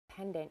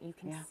pendant, you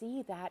can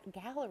see that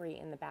gallery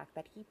in the back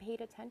that he paid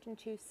attention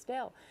to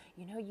still.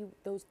 You know,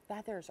 those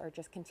feathers are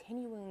just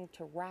continuing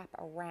to wrap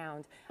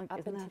around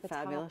up into the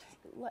fabulous?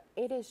 top.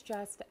 It is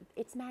just,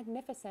 it's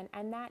magnificent.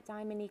 And that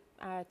diamond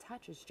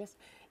touch is just,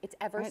 it's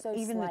ever so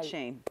even slight. The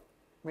chain.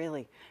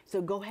 Really.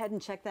 So go ahead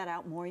and check that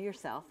out more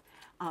yourself.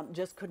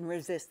 Just couldn't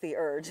resist the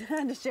urge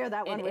to share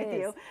that one with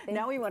you.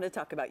 Now we want to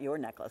talk about your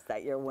necklace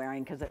that you're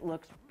wearing because it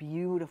looks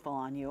beautiful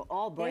on you.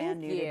 All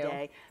brand new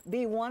today.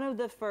 Be one of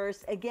the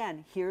first.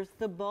 Again, here's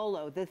the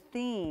bolo, the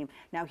theme.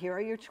 Now here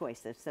are your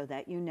choices so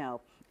that you know.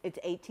 It's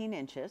 18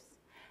 inches.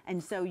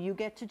 And so you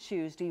get to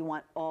choose, do you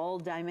want all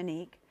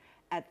diamondique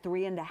at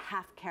 3.5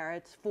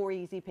 carats, 4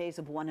 easy pays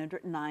of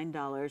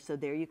 $109. So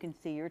there you can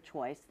see your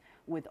choice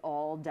with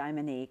all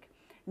diamondique.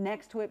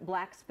 Next to it,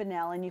 black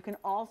spinel, and you can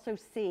also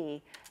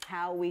see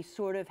how we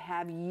sort of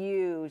have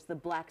used the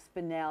black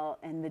spinel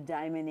and the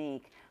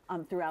diamondique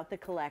throughout the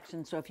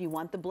collection. So if you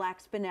want the black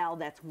spinel,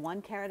 that's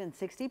 1 carat and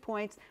 60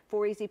 points,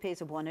 4 easy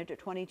pays of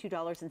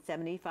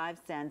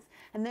 $122.75.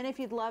 And then if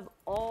you'd love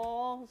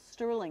all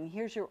sterling,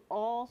 here's your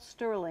all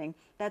sterling.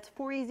 That's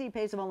 4 easy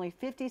pays of only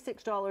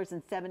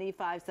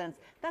 $56.75.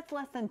 That's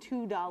less than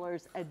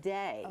 $2 a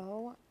day.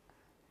 Oh,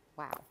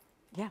 wow.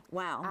 Yeah,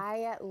 wow.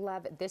 I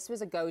love it. This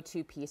was a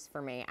go-to piece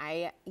for me.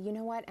 You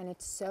know what? And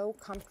it's so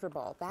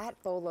comfortable. That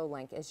bolo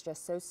link is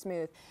just so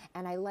smooth.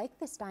 And I like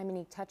this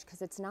diamondique touch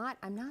because it's not,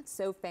 I'm not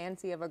so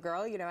fancy of a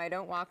girl. You know, I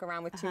don't walk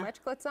around with too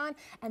much glitz on.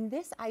 And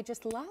this I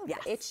just love. Yes.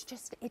 It's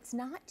just, it's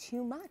not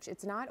too much.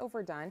 It's not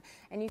overdone.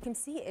 And you can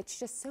see it's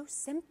just so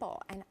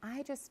simple. And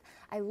I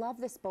love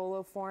this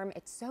bolo form.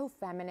 It's so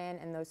feminine,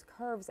 and those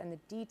curves and the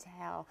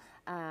detail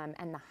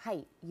and the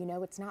height. You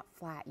know, it's not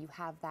flat. You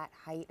have that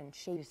height and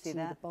shape to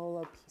the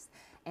bolo piece,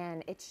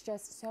 and it's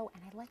just so,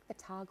 and I like the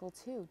toggle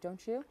too,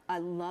 don't you? I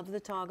love the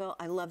toggle.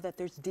 I love that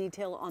there's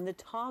detail on the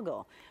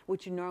toggle,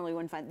 which you normally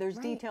wouldn't find. There's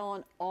detail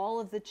on all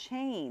of the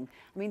chain.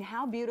 I mean,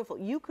 how beautiful.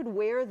 You could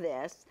wear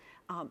this,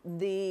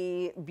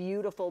 the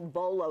beautiful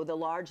bolo, the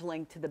large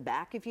link to the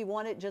back if you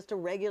wanted just a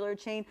regular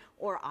chain,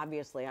 or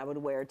obviously I would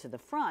wear it to the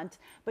front,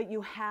 but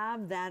you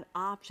have that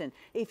option.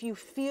 If you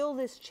feel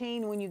this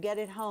chain when you get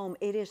it home,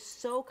 it is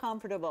so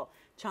comfortable.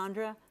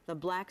 Chandra, the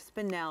black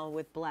spinel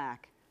with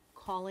black,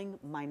 calling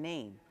my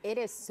name. It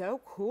is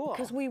so cool.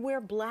 Because we wear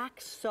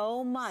black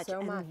so much.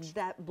 And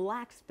that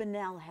black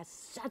spinel has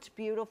such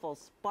beautiful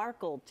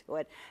sparkle to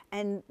it.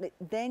 And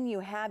then you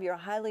have your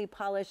highly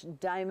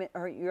polished diamond,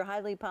 or your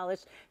highly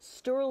polished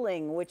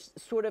sterling, which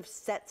sort of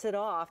sets it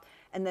off.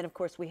 And then, of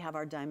course, we have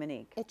our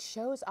diamondique. It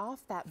shows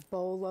off that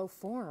bolo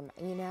form,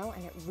 you know,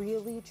 and it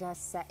really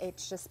just,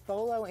 it's just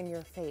bolo in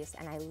your face,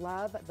 and I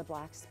love the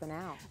black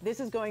spinel. This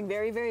is going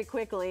very, very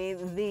quickly.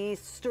 The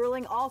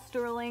sterling, all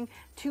sterling,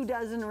 2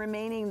 dozen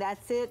remaining,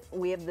 that's it.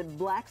 We have the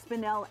black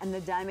spinel and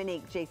the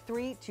diamondique,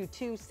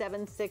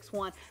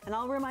 J322761. And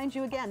I'll remind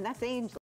you again, that's Angel.